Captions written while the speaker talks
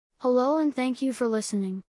Hello and thank you for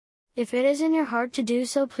listening. If it is in your heart to do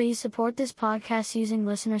so, please support this podcast using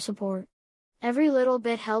listener support. Every little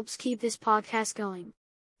bit helps keep this podcast going.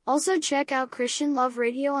 Also check out Christian Love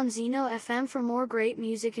Radio on Zeno FM for more great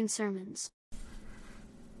music and sermons.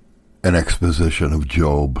 An exposition of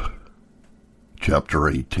Job, chapter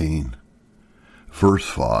 18, verse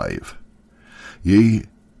 5. Yea,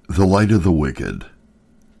 the light of the wicked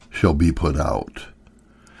shall be put out,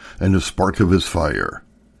 and the spark of his fire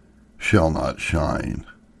shall not shine.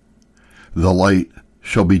 The light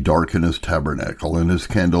shall be dark in his tabernacle, and his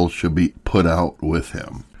candles shall be put out with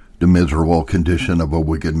him. The miserable condition of a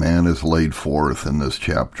wicked man is laid forth in this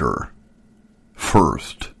chapter.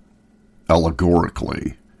 First,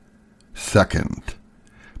 allegorically. Second,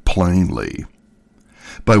 plainly.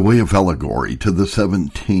 By way of allegory to the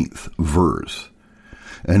 17th verse,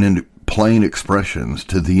 and in plain expressions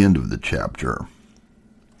to the end of the chapter.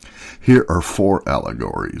 Here are 4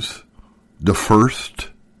 allegories. The first,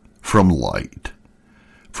 from light,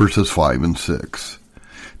 verses 5 and 6.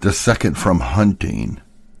 The second, from hunting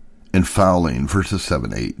and fouling, verses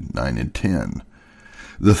 7, 8, 9, and 10.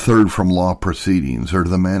 The third, from law proceedings, or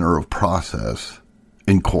the manner of process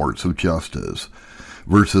in courts of justice,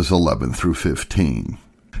 verses 11 through 15.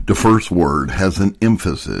 The first word has an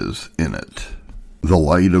emphasis in it. The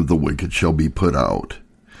light of the wicked shall be put out.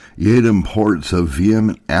 Yea, it imports a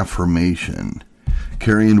vehement affirmation,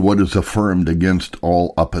 carrying what is affirmed against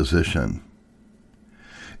all opposition.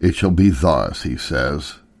 It shall be thus, he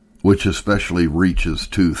says, which especially reaches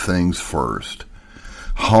 2 things first.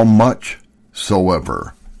 How much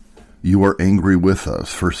soever you are angry with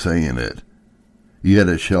us for saying it, yet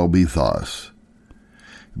it shall be thus.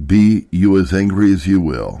 Be you as angry as you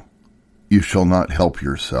will, you shall not help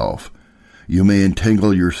yourself. You may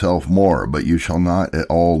entangle yourself more, but you shall not at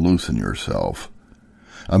all loosen yourself.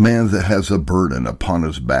 A man that has a burden upon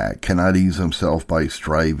his back cannot ease himself by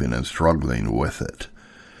striving and struggling with it.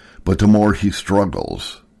 But the more he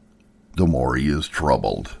struggles, the more he is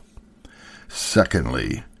troubled.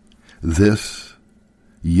 Secondly, this,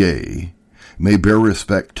 yea, may bear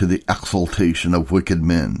respect to the exaltation of wicked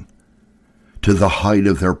men, to the height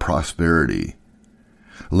of their prosperity.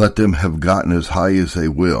 Let them have gotten as high as they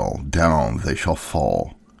will, down they shall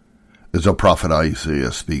fall. As the prophet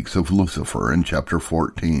Isaiah speaks of Lucifer in chapter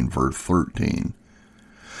 14, verse 13.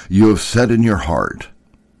 You have said in your heart,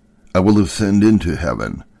 I will ascend into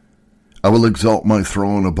heaven. I will exalt my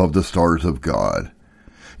throne above the stars of God.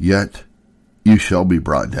 Yet you shall be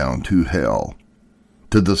brought down to hell,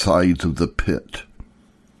 to the sides of the pit.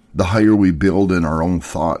 The higher we build in our own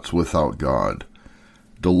thoughts without God,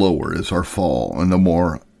 the lower is our fall, and the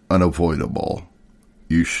more unavoidable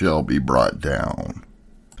you shall be brought down.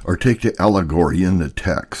 Or take the allegory in the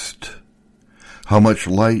text. How much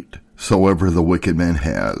light soever the wicked man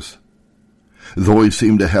has, though he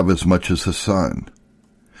seem to have as much as the sun,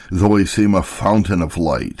 though he seem a fountain of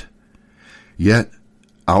light, yet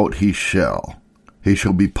out he shall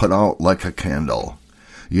be put out like a candle.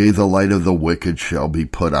 Yea, the light of the wicked shall be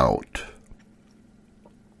put out.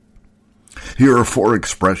 Here are 4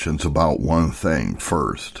 expressions about one thing.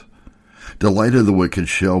 First, the light of the wicked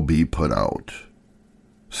shall be put out.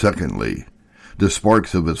 Secondly, the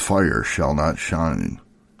sparks of his fire shall not shine.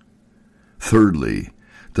 Thirdly,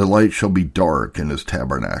 the light shall be dark in his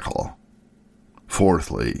tabernacle.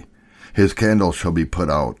 Fourthly, his candle shall be put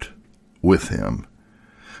out with him.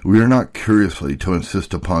 We are not curiously to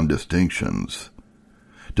insist upon distinctions,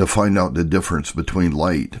 to find out the difference between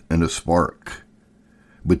light and a spark,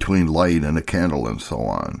 between light and a candle, and so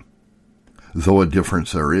on. Though a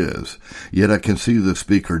difference there is, yet I can see the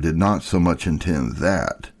speaker did not so much intend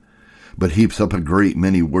that, but heaps up a great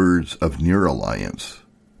many words of near alliance,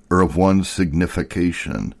 or of one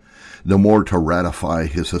signification, the more to ratify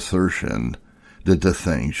his assertion that the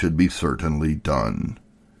thing should be certainly done.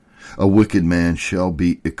 A wicked man shall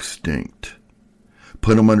be extinct.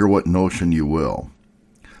 Put him under what notion you will.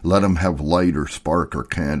 Let him have light or spark or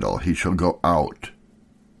candle. He shall go out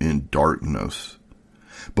in darkness.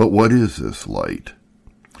 But what is this light?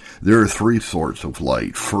 There are 3 sorts of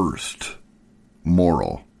light. First,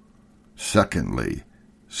 moral. Secondly,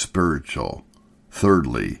 spiritual.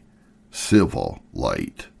 Thirdly, civil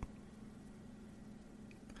light.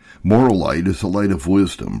 Moral light is the light of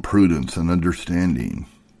wisdom, prudence, and understanding.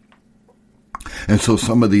 And so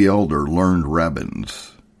some of the elder learned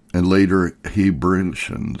rabbins and later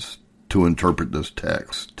Hebraicians to interpret this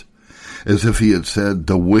text as if he had said,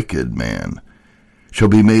 the wicked man shall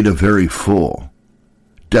be made a very fool,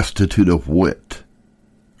 destitute of wit,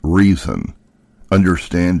 reason,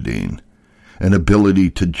 understanding, and ability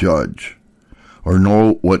to judge, or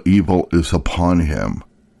know what evil is upon him,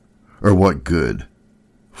 or what good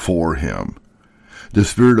for him. The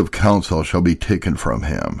spirit of counsel shall be taken from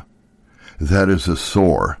him. That is a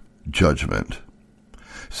sore judgment.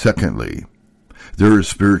 Secondly, there is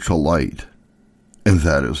spiritual light, and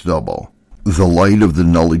that is double. The light of the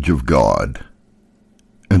knowledge of God,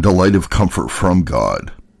 and the light of comfort from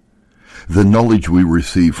God. The knowledge we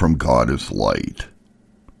receive from God is light,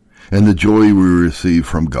 and the joy we receive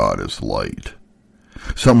from God is light.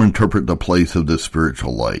 Some interpret the place of this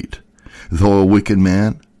spiritual light. Though a wicked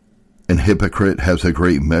man and hypocrite has a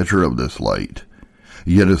great measure of this light,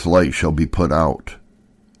 yet his light shall be put out,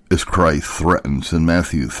 as Christ threatens in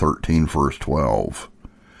Matthew 13, verse 12.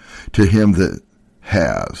 To him that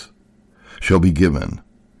has shall be given,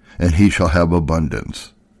 and he shall have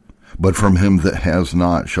abundance. But from him that has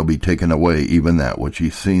not shall be taken away even that which he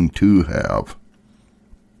seemed to have.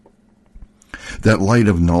 That light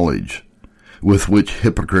of knowledge with which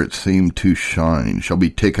hypocrites seem to shine shall be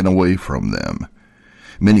taken away from them.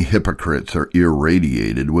 Many hypocrites are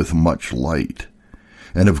irradiated with much light,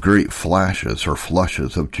 and of great flashes or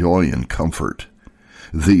flushes of joy and comfort.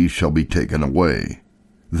 These shall be taken away.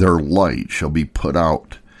 Their light shall be put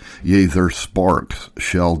out, yea, their sparks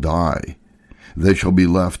shall die. They shall be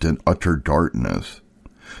left in utter darkness,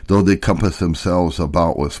 though they compass themselves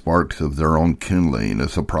about with sparks of their own kindling,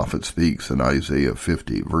 as the prophet speaks in Isaiah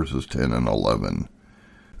 50, verses 10 and 11.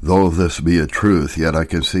 Though this be a truth, yet I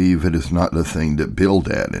conceive it is not the thing that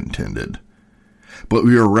Bildad intended. But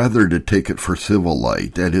we are rather to take it for civil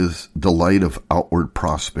light, that is, the light of outward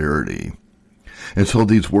prosperity. And so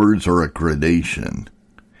these words are a gradation,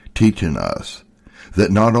 teaching us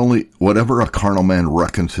that not only whatever a carnal man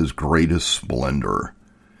reckons his greatest splendor,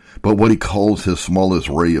 but what he calls his smallest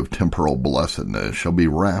ray of temporal blessedness shall be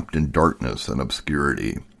wrapped in darkness and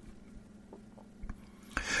obscurity.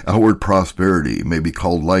 Outward prosperity may be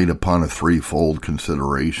called light upon a threefold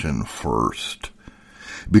consideration. First,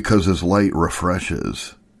 because as light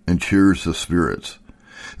refreshes and cheers the spirits,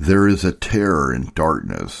 there is a terror in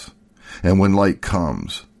darkness, and when light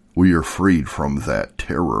comes, we are freed from that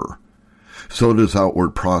terror. So does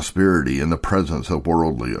outward prosperity in the presence of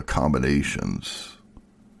worldly accommodations.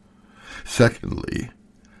 Secondly,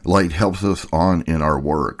 light helps us on in our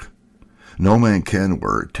work. No man can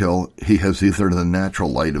work till he has either the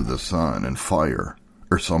natural light of the sun and fire,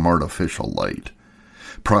 or some artificial light.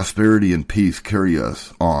 Prosperity and peace carry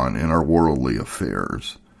us on in our worldly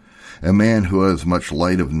affairs. A man who has much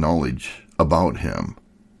light of knowledge about him,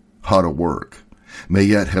 how to work, may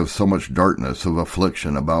yet have so much darkness of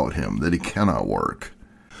affliction about him that he cannot work,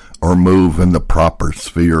 or move in the proper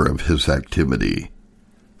sphere of his activity.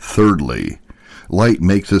 Thirdly, light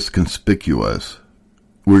makes us conspicuous.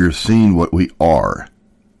 We are seen what we are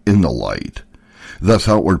in the light. Thus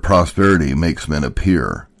outward prosperity makes men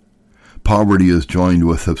appear. Poverty is joined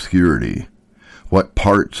with obscurity. What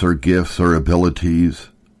parts or gifts or abilities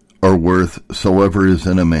or worth soever is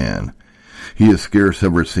in a man, he is scarce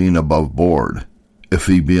ever seen above board, if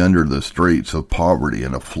he be under the straits of poverty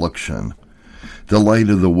and affliction. The light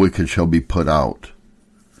of the wicked shall be put out.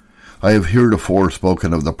 I have heretofore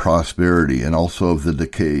spoken of the prosperity and also of the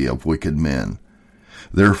decay of wicked men.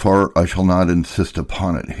 Therefore I shall not insist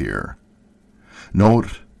upon it here.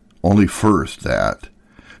 Note only first that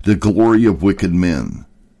the glory of wicked men,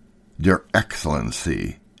 their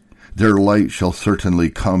excellency, their light shall certainly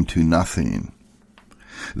come to nothing.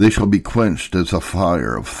 They shall be quenched as a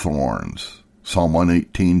fire of thorns, Psalm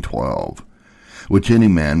 118:12, which any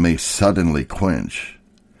man may suddenly quench,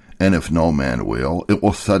 and if no man will, it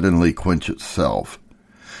will suddenly quench itself.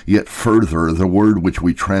 Yet further, the word which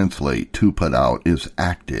we translate to put out is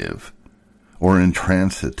active, or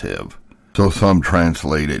intransitive. So some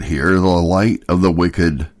translate it here, the light of the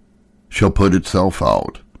wicked shall put itself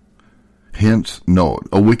out. Hence, note,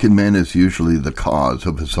 a wicked man is usually the cause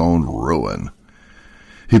of his own ruin.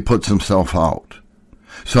 He puts himself out.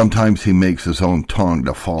 Sometimes he makes his own tongue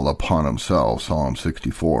to fall upon himself, Psalm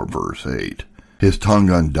 64, verse 8. His tongue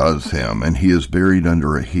undoes him, and he is buried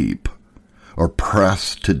under a heap, or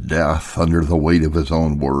pressed to death under the weight of his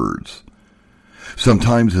own words.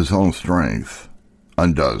 Sometimes his own strength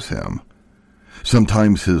undoes him.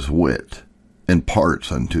 Sometimes his wit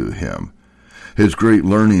imparts unto him. His great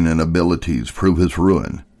learning and abilities prove his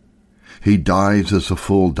ruin. He dies as a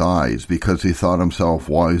fool dies because he thought himself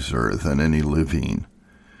wiser than any living.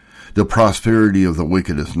 The prosperity of the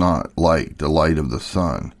wicked is not like the light of the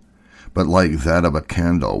sun, but like that of a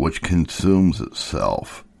candle which consumes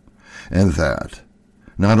itself, and that,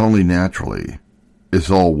 not only naturally, as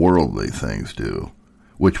all worldly things do,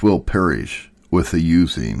 which will perish with the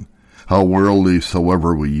using, how worldly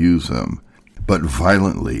soever we use them, but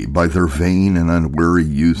violently by their vain and unwary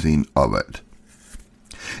using of it.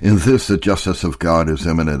 In this the justice of God is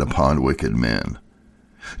eminent upon wicked men.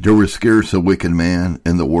 There is scarce a wicked man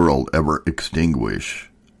in the world ever extinguished,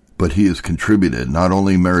 but he is contributed not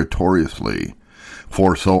only meritoriously,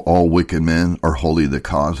 for so all wicked men are wholly the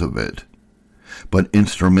cause of it, but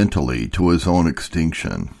instrumentally to his own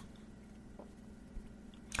extinction.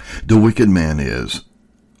 The wicked man is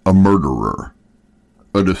a murderer,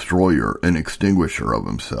 a destroyer, an extinguisher of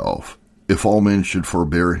himself. If all men should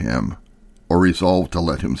forbear him, or resolve to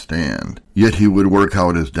let him stand, yet he would work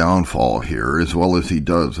out his downfall here as well as he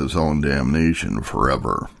does his own damnation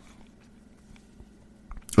forever.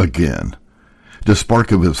 Again, the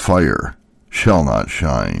spark of his fire shall not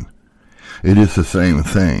shine. It is the same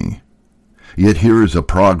thing. Yet here is a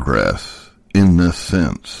progress in this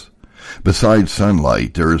sense. Besides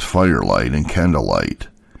sunlight, there is firelight and candlelight.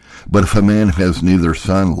 But if a man has neither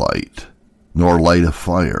sunlight, nor light of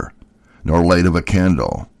fire, nor light of a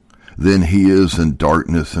candle, then he is in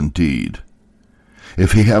darkness indeed.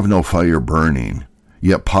 If he have no fire burning,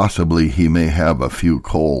 yet possibly he may have a few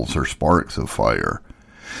coals or sparks of fire.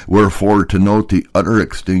 Wherefore, to note the utter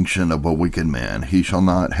extinction of a wicked man, he shall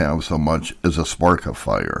not have so much as a spark of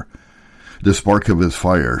fire. The spark of his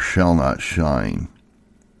fire shall not shine.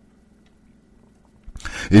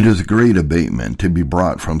 It is a great abatement to be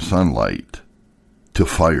brought from sunlight to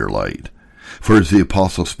firelight. For as the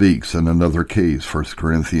apostle speaks in another case, 1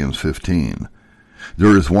 Corinthians 15,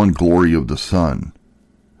 there is one glory of the sun,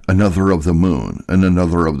 another of the moon, and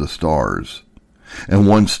another of the stars, and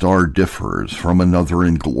one star differs from another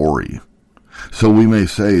in glory. So we may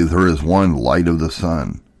say there is one light of the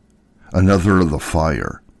sun, another of the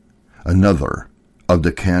fire, another of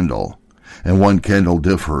the candle, and one candle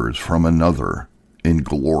differs from another in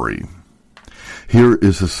glory. Here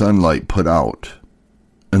is the sunlight put out,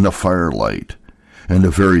 and the firelight, and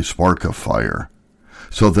the very spark of fire,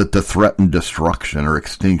 so that the threatened destruction or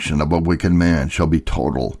extinction of a wicked man shall be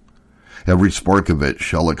total. Every spark of it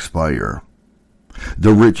shall expire.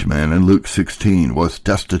 The rich man in Luke 16 was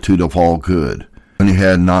destitute of all good, and he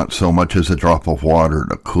had not so much as a drop of water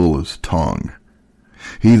to cool his tongue.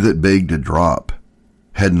 He that begged a drop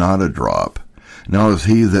had not a drop. Now as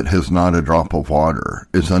he that has not a drop of water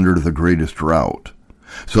is under the greatest drought,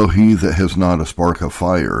 so he that has not a spark of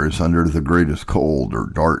fire is under the greatest cold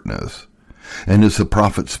or darkness. And as the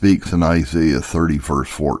prophet speaks in Isaiah 30 verse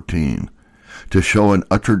 14, to show an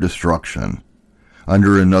utter destruction,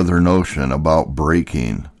 under another notion about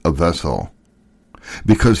breaking a vessel.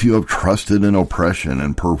 Because you have trusted in oppression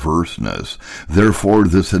and perverseness, therefore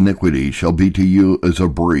this iniquity shall be to you as a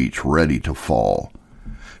breach ready to fall,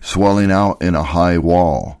 swelling out in a high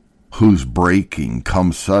wall, whose breaking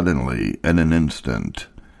comes suddenly in an instant.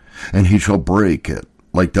 And he shall break it,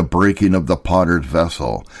 like the breaking of the potter's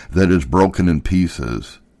vessel that is broken in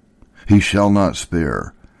pieces. He shall not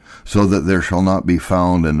spare, so that there shall not be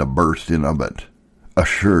found in the bursting of it,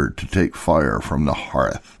 assured to take fire from the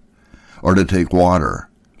hearth, or to take water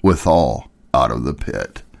withal out of the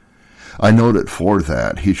pit. I note it for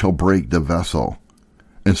that he shall break the vessel,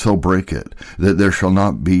 and so break it, that there shall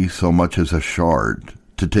not be so much as a shard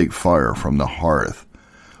to take fire from the hearth,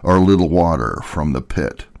 or a little water from the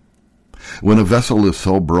pit. When a vessel is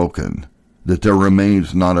so broken that there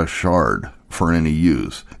remains not a shard for any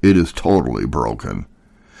use, it is totally broken.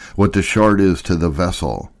 What the shard is to the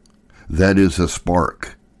vessel, that is a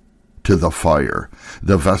spark to the fire.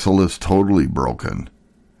 The vessel is totally broken.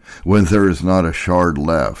 When there is not a shard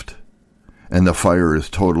left, and the fire is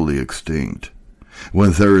totally extinct,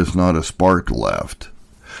 when there is not a spark left.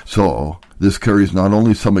 So, this carries not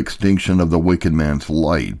only some extinction of the wicked man's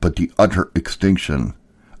light, but the utter extinction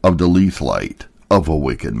of the least light of a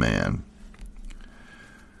wicked man.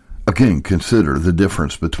 Again, consider the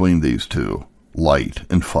difference between these two, light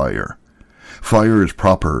and fire. Fire is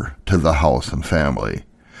proper to the house and family.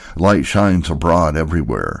 Light shines abroad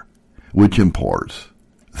everywhere, which imports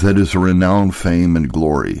that is a renowned fame and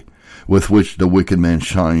glory with which the wicked man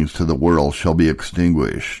shines to the world shall be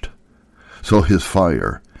extinguished. So his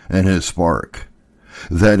fire and his spark,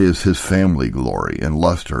 that is his family glory and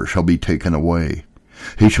luster, shall be taken away.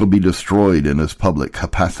 He shall be destroyed in his public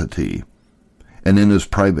capacity, and in his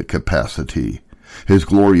private capacity, his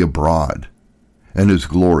glory abroad, and his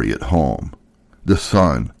glory at home. The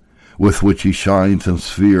sun, with which he shines in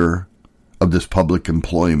sphere of this public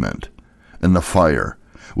employment, and the fire,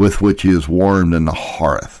 with which he is warmed in the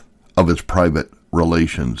hearth of his private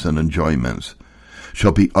relations and enjoyments,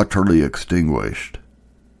 shall be utterly extinguished.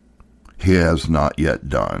 He has not yet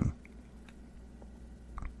done.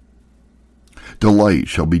 The light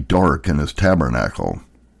shall be dark in his tabernacle.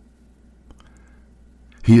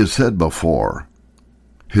 He has said before,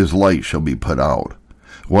 his light shall be put out.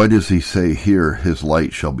 Why does he say here, his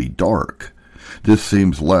light shall be dark? This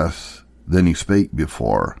seems less than he spake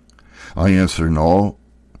before. I answer, no,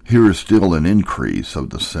 here is still an increase of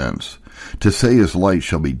the sense. To say his light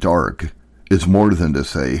shall be dark is more than to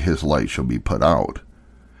say his light shall be put out,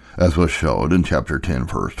 as was showed in chapter 10,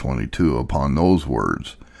 verse 22, upon those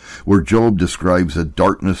words, where Job describes the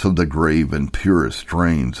darkness of the grave in purest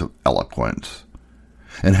strains of eloquence.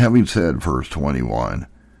 And having said, verse 21,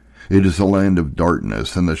 it is a land of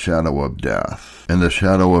darkness and the shadow of death. And the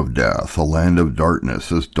shadow of death, a land of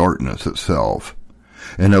darkness, is darkness itself,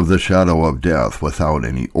 and of the shadow of death without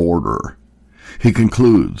any order. He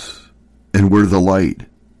concludes, and where the light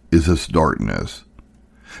is this darkness.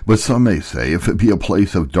 But some may say, if it be a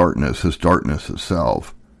place of darkness, is darkness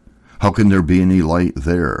itself, how can there be any light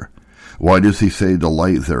there? Why does he say the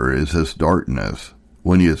light there is this darkness,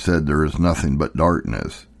 when he has said there is nothing but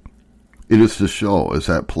darkness? It is to show, as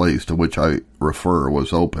that place to which I refer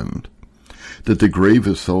was opened, that the grave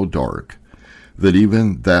is so dark that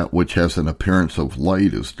even that which has an appearance of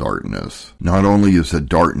light is darkness. Not only is the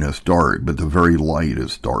darkness dark, but the very light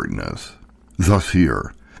is darkness. Thus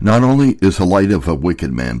here, not only is the light of a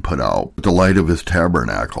wicked man put out, but the light of his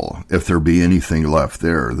tabernacle, if there be anything left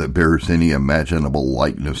there that bears any imaginable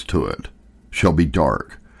likeness to it, shall be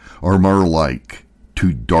dark, or more like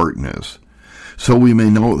to darkness. So we may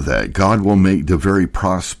note that God will make the very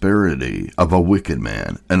prosperity of a wicked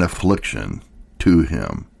man an affliction to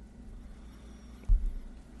him.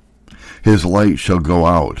 His light shall go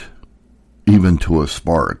out, even to a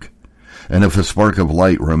spark, and if a spark of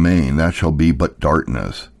light remain, that shall be but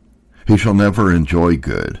darkness. He shall never enjoy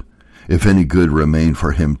good, if any good remain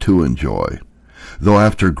for him to enjoy. Though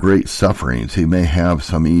after great sufferings he may have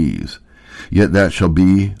some ease, yet that shall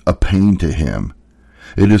be a pain to him.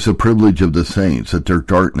 It is a privilege of the saints that their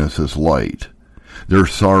darkness is light, their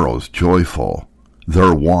sorrows joyful,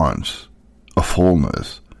 their wants a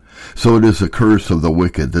fullness. So it is a curse of the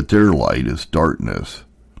wicked that their light is darkness,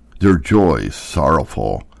 their joys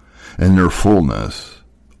sorrowful, and their fullness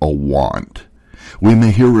a want. We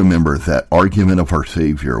may here remember that argument of our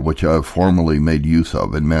Savior, which I have formerly made use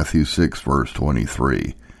of in Matthew 6, verse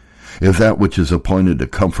 23. If that which is appointed to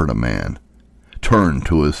comfort a man turn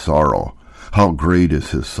to his sorrow, how great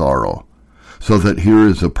is his sorrow? So that here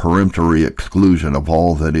is a peremptory exclusion of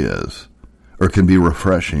all that is, or can be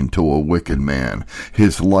refreshing to a wicked man.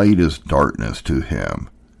 His light is darkness to him,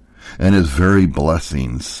 and his very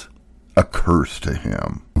blessings a curse to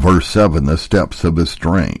him. Verse 7, the steps of his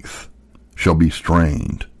strength shall be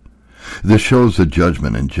strained. This shows the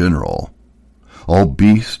judgment in general. All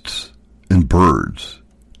beasts and birds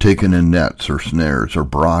taken in nets or snares are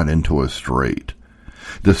brought into a strait.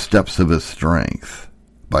 The steps of his strength.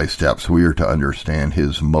 By steps we are to understand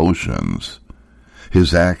his motions,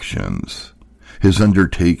 his actions, his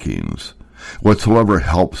undertakings, whatsoever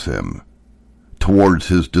helps him towards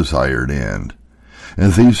his desired end.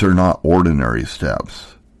 And these are not ordinary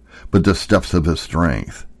steps, but the steps of his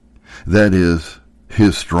strength, that is,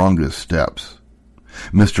 his strongest steps.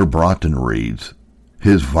 Mr. Broughton reads,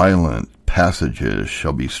 his violent passages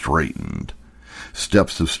shall be straightened.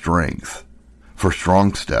 Steps of strength. For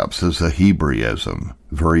strong steps is a Hebraism,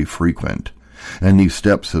 very frequent, and these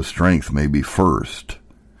steps of strength may be first.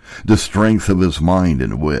 The strength of his mind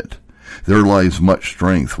and wit. There lies much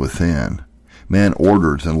strength within. Man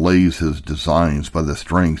orders and lays his designs by the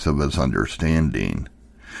strength of his understanding.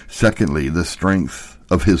 Secondly, the strength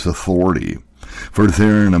of his authority. For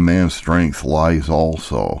therein a man's strength lies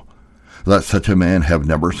also. Let such a man have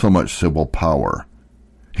never so much civil power.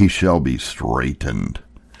 He shall be straitened.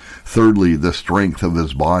 Thirdly, the strength of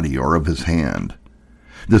his body or of his hand.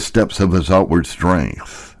 The steps of his outward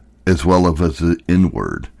strength, as well as his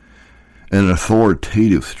inward. An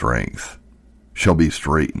authoritative strength shall be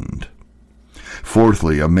straitened.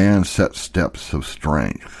 Fourthly, a man sets steps of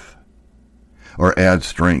strength, or adds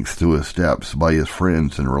strength to his steps by his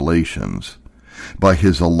friends and relations, by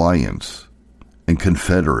his alliance and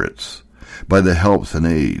confederates, by the helps and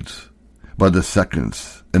aids, by the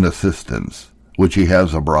seconds and assistants which he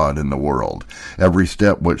has abroad in the world. Every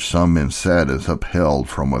step which some men set is upheld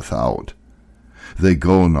from without. They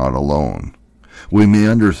go not alone. We may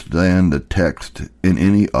understand the text in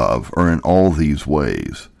any of or in all these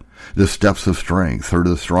ways. The steps of strength are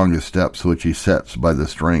the strongest steps which he sets by the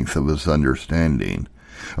strength of his understanding,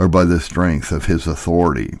 or by the strength of his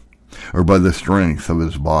authority, or by the strength of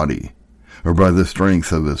his body, or by the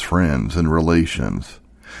strength of his friends and relations.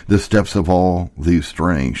 The steps of all these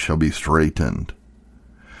strengths shall be straightened.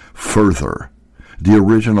 Further, The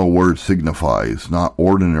original word signifies not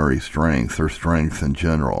ordinary strength or strength in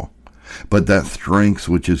general, but that strength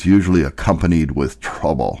which is usually accompanied with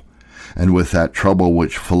trouble, and with that trouble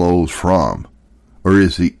which flows from, or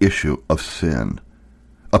is the issue of sin,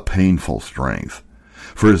 a painful strength.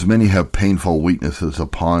 For as many have painful weaknesses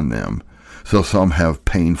upon them, so some have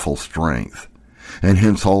painful strength. And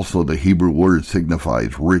hence also the Hebrew word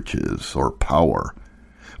signifies riches or power,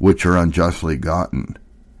 which are unjustly gotten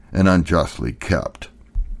and unjustly kept.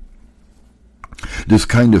 This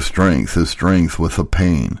kind of strength is strength with a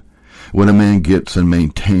pain, when a man gets and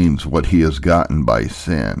maintains what he has gotten by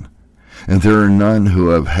sin. And there are none who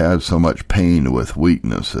have had so much pain with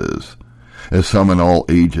weaknesses, as some in all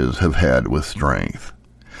ages have had with strength.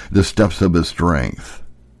 The steps of his strength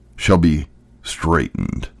shall be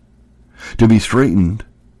straightened. To be straightened,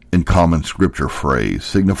 in common scripture phrase,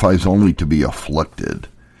 signifies only to be afflicted.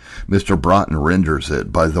 Mr. Broughton renders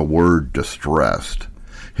it by the word distressed.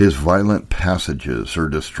 His violent passages are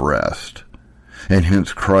distressed. And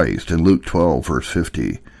hence Christ, in Luke 12, verse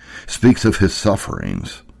 50, speaks of his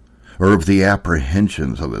sufferings, or of the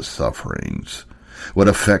apprehensions of his sufferings, what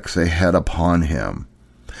effects they had upon him.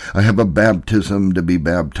 I have a baptism to be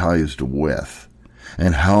baptized with,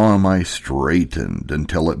 and how am I straitened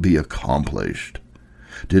until it be accomplished?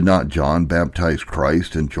 Did not John baptize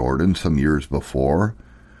Christ in Jordan some years before?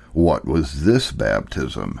 What was this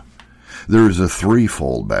baptism? There is a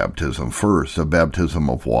threefold baptism. First, a baptism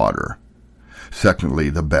of water. Secondly,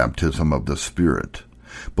 the baptism of the Spirit.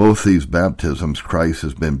 Both these baptisms Christ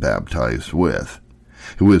has been baptized with.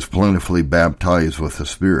 He was plentifully baptized with the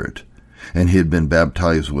Spirit, and he had been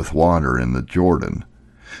baptized with water in the Jordan.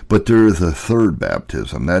 But there is a third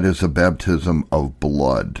baptism, that is the baptism of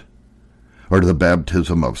blood, or the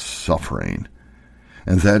baptism of suffering,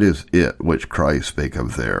 and that is it which Christ spake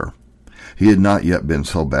of there. He had not yet been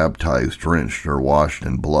so baptized, drenched, or washed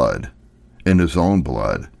in blood, in his own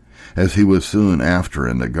blood, as he was soon after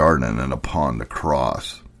in the garden and upon the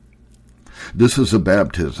cross. This is the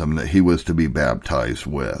baptism that he was to be baptized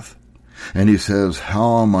with. And he says,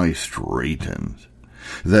 how am I straitened?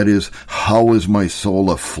 That is, how is my soul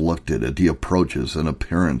afflicted at the approaches and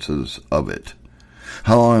appearances of it?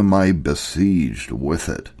 How am I besieged with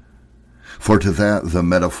it? For to that the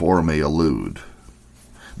metaphor may allude.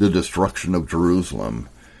 The destruction of Jerusalem.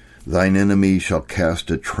 Thine enemy shall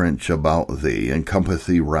cast a trench about thee, encompass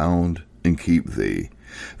thee round, and keep thee.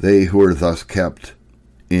 They who are thus kept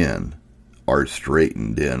in are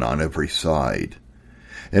straitened in on every side.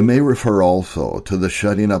 It may refer also to the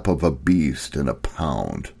shutting up of a beast in a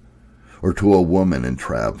pound, or to a woman in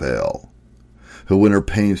travail, who when her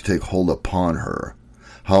pains take hold upon her,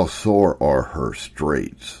 how sore are her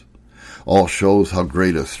straits. All shows how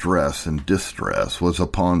great a stress and distress was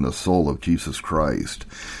upon the soul of Jesus Christ,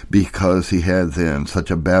 because he had then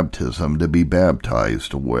such a baptism to be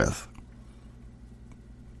baptized with.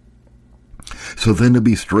 So then to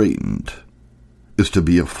be straitened is to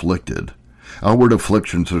be afflicted. Outward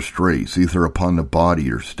afflictions are straits, either upon the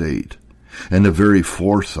body or state, and the very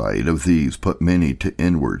foresight of these put many to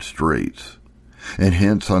inward straits. And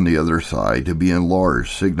hence on the other side, to be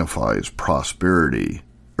enlarged signifies prosperity,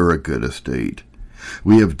 or a good estate.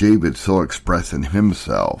 We have David so expressing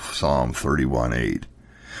himself, Psalm 31:8.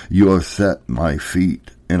 You have set my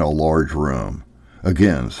feet in a large room.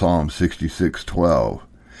 Again, Psalm 66:12.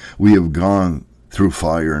 We have gone through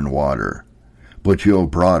fire and water, but you have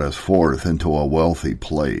brought us forth into a wealthy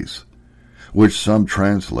place, which some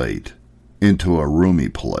translate into a roomy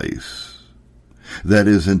place, that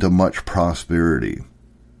is, into much prosperity.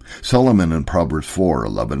 Solomon in Proverbs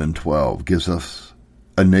 4:11 and 12 gives us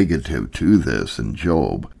a negative to this in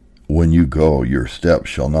Job. When you go, your steps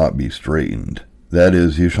shall not be straitened. That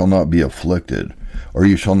is, you shall not be afflicted, or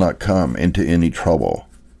you shall not come into any trouble.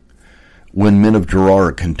 When men of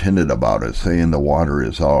Gerar contended about it, saying the water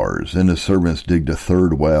is ours, and his servants digged a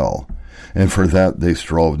third well, and for that they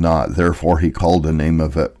strove not, therefore he called the name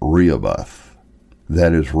of it Rehoboth,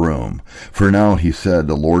 that is room. For now he said,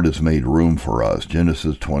 the Lord has made room for us,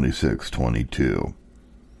 Genesis 26:22.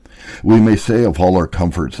 We may say of all our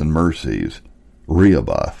comforts and mercies,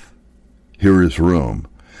 Rehoboth, here is room,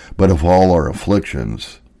 but of all our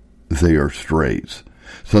afflictions, they are straits,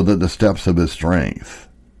 so that the steps of his strength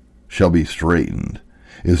shall be straitened,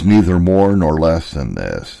 is neither more nor less than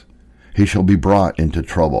this. He shall be brought into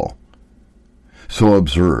trouble. So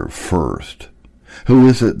observe, first, who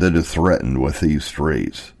is it that is threatened with these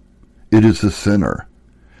straits? It is the sinner,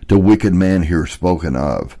 the wicked man here spoken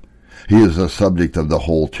of. He is the subject of the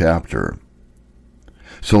whole chapter.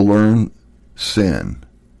 So learn, sin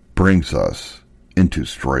brings us into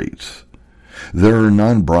straits. There are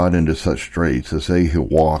none brought into such straits as they who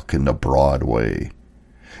walk in the broad way.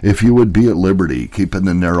 If you would be at liberty, keep in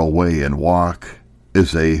the narrow way, and walk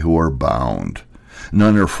as they who are bound.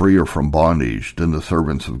 None are freer from bondage than the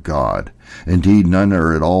servants of God. Indeed, none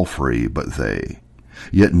are at all free but they.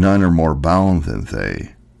 Yet none are more bound than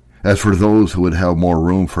they. As for those who would have more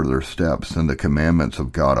room for their steps than the commandments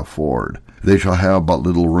of God afford, they shall have but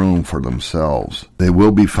little room for themselves. They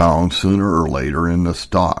will be found sooner or later in the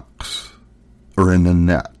stocks, or in the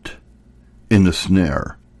net, in the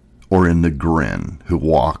snare, or in the grin, who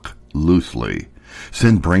walk loosely.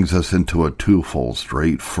 Sin brings us into a twofold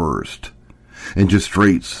strait first, into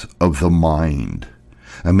straits of the mind.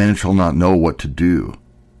 A man shall not know what to do.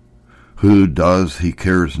 Who does, he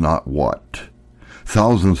cares not what.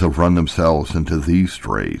 Thousands have run themselves into these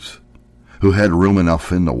straits, who had room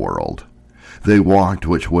enough in the world. They walked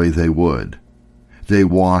which way they would. They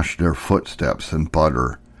washed their footsteps in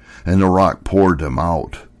butter, and the rock poured them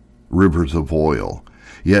out, rivers of oil.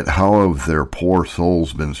 Yet how have their poor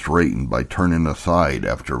souls been straitened by turning aside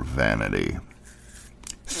after vanity?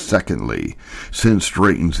 Secondly, sin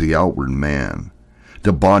straightens the outward man.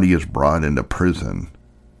 The body is brought into prison,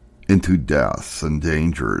 into deaths and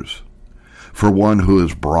dangers. For one who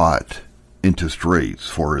is brought into straits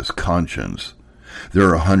for his conscience,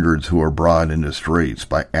 there are hundreds who are brought into straits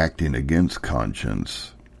by acting against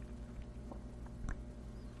conscience.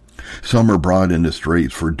 Some are brought into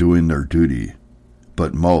straits for doing their duty,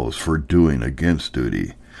 but most for doing against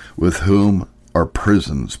duty. With whom are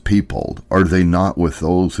prisons peopled? Are they not with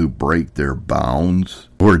those who break their bounds?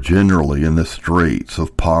 Who are generally in the straits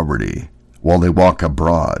of poverty, while they walk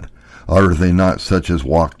abroad? Are they not such as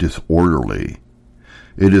walk disorderly?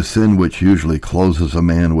 It is sin which usually clothes a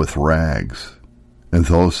man with rags, and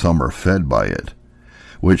though some are fed by it,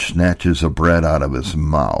 which snatches the bread out of his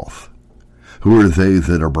mouth. Who are they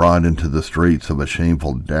that are brought into the straits of a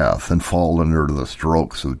shameful death, and fall under the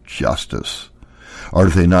strokes of justice? Are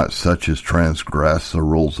they not such as transgress the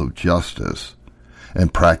rules of justice,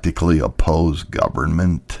 and practically oppose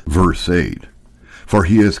government? Verse 8, for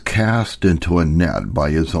he is cast into a net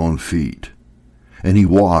by his own feet, and he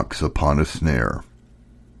walks upon a snare.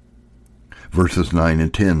 Verses 9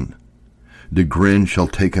 and 10, the grin shall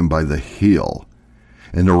take him by the heel,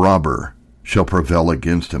 and the robber shall prevail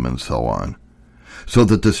against him, and so on. So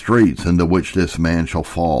that the straits into which this man shall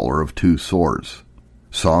fall are of two sorts,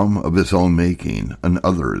 some of his own making, and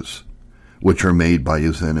others which are made by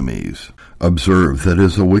his enemies. Observe that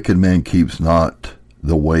as a wicked man keeps not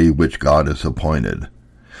the way which God has appointed,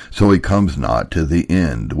 so he comes not to the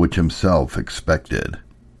end which himself expected.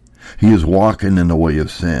 He is walking in the way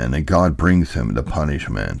of sin, and God brings him to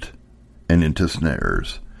punishment, and into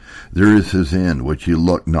snares. There is his end which he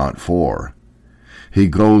looked not for. He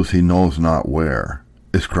goes he knows not where,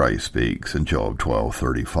 as Christ speaks in Job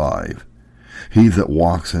 12:35. He that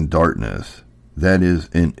walks in darkness, that is,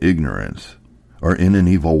 in ignorance, or in an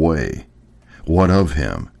evil way, what of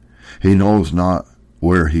him? He knows not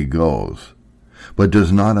where he goes. But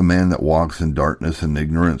does not a man that walks in darkness and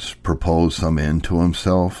ignorance propose some end to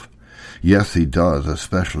himself? Yes, he does,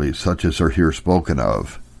 especially such as are here spoken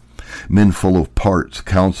of. Men full of parts,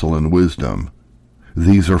 counsel, and wisdom.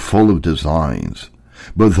 These are full of designs.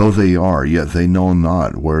 But though they are, yet they know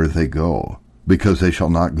not where they go, because they shall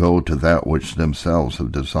not go to that which themselves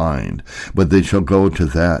have designed, but they shall go to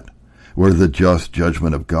that where the just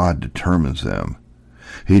judgment of God determines them.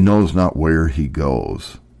 He knows not where he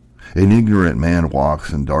goes. An ignorant man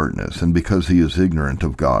walks in darkness, and because he is ignorant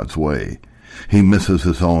of God's way, he misses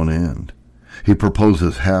his own end. He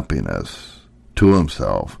proposes happiness to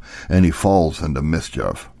himself, and he falls into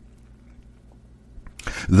mischief.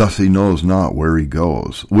 Thus he knows not where he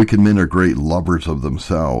goes. Wicked men are great lovers of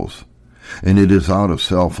themselves, and it is out of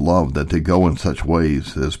self-love that they go in such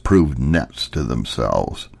ways as prove nets to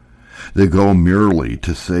themselves. They go merely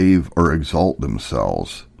to save or exalt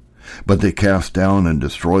themselves, but they cast down and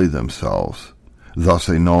destroy themselves. Thus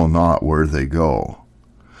they know not where they go.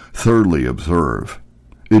 Thirdly, observe,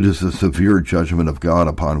 it is the severe judgment of God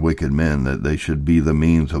upon wicked men that they should be the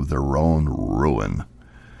means of their own ruin,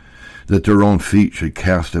 that their own feet should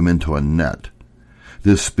cast them into a net.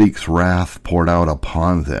 This speaks wrath poured out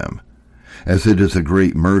upon them, as it is a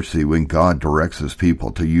great mercy when God directs his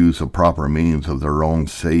people to use the proper means of their own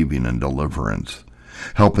saving and deliverance,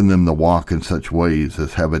 helping them to walk in such ways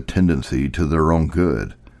as have a tendency to their own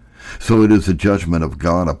good. So it is a judgment of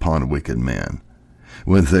God upon wicked men,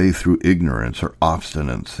 when they through ignorance or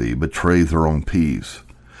obstinacy betray their own peace,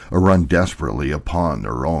 or run desperately upon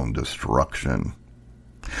their own destruction,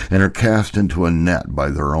 and are cast into a net by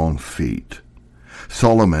their own feet.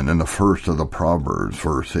 Solomon in the first of the Proverbs,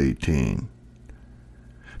 verse 18,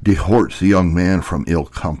 dehorts the young man from ill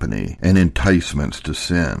company and enticements to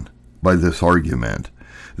sin. By this argument,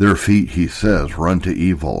 their feet, he says, run to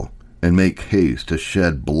evil, and make haste to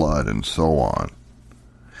shed blood, and so on.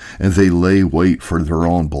 And they lay wait for their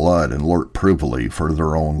own blood, and lurk privily for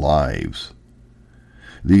their own lives.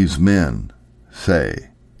 These men say,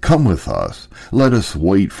 Come with us, let us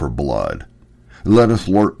wait for blood. Let us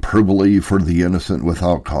lurk privily for the innocent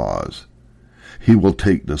without cause. He will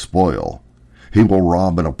take the spoil. He will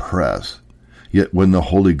rob and oppress. Yet when the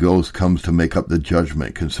Holy Ghost comes to make up the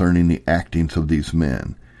judgment concerning the actings of these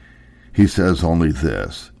men, he says only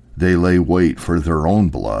this: they lay wait for their own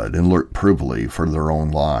blood and lurk privily for their own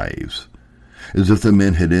lives. As if the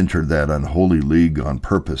men had entered that unholy league on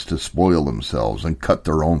purpose to spoil themselves and cut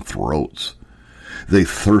their own throats. They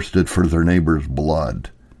thirsted for their neighbor's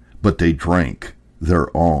blood, but they drank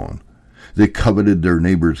their own. They coveted their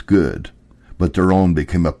neighbor's good, but their own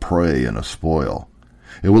became a prey and a spoil.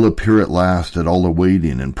 It will appear at last that all the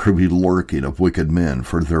waiting and privy lurking of wicked men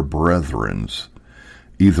for their brethren's,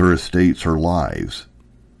 either estates or lives,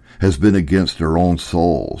 has been against their own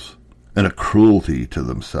souls, and a cruelty to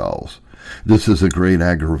themselves. This is a great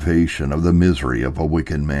aggravation of the misery of a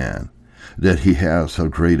wicked man, that he has so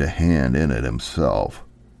great a hand in it himself.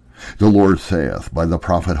 The Lord saith by the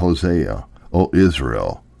prophet Hosea, O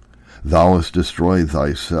Israel, thou hast destroyed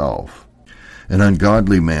thyself. An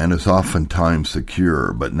ungodly man is oftentimes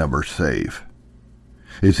secure, but never safe.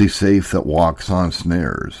 Is he safe that walks on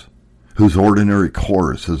snares, whose ordinary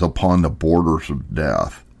course is upon the borders of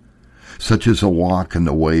death? Such is a walk in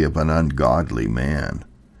the way of an ungodly man.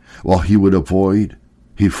 While he would avoid,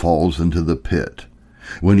 he falls into the pit.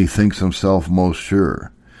 When he thinks himself most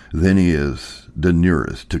sure, then he is the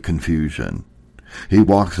nearest to confusion. He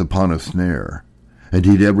walks upon a snare.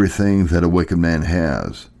 Indeed, everything that a wicked man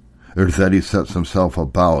has, or that he sets himself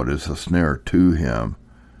about, is a snare to him.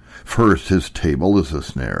 First, his table is a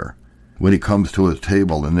snare. When he comes to his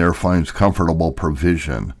table and there finds comfortable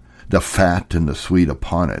provision, the fat and the sweet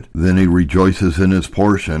upon it, then he rejoices in his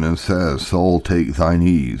portion and says, Soul, take thine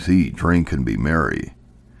ease, eat, drink, and be merry.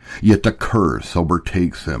 Yet the curse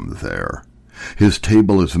overtakes him there. His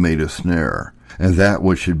table is made a snare, and that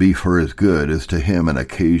which should be for his good is to him an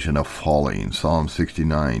occasion of falling. Psalm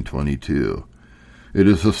 69:22. It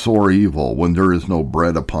is a sore evil when there is no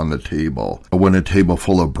bread upon the table, or when a table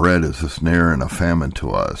full of bread is a snare and a famine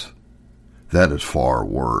to us. That is far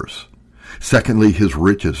worse. Secondly, his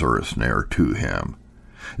riches are a snare to him.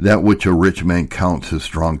 That which a rich man counts his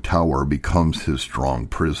strong tower becomes his strong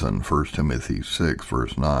prison. 1 Timothy 6,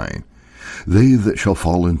 verse 9. They that shall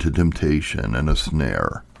fall into temptation and a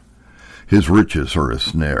snare. His riches are a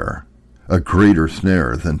snare, a greater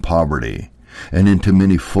snare than poverty, and into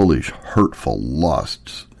many foolish, hurtful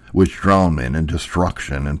lusts, which drown men in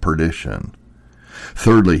destruction and perdition.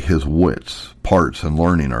 Thirdly, his wits, parts, and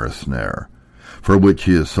learning are a snare, for which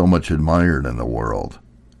he is so much admired in the world.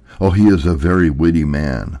 Oh, he is a very witty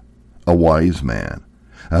man, a wise man,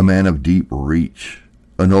 a man of deep reach,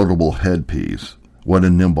 a notable headpiece. What a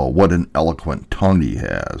nimble, what an eloquent tongue he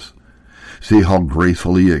has. See how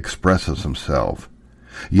gracefully he expresses himself.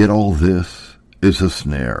 Yet all this is a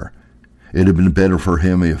snare. It had been better for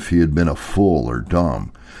him if he had been a fool or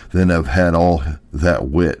dumb than have had all that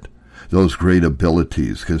wit, those great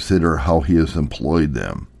abilities. Consider how he has employed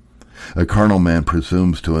them. A carnal man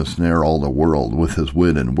presumes to ensnare all the world with his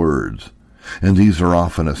wit and words, and these are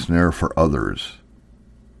often a snare for others,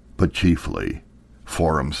 but chiefly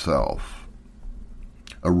for himself.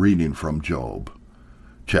 A reading from Job,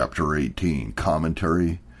 chapter 18,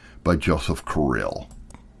 commentary by Joseph Carrill.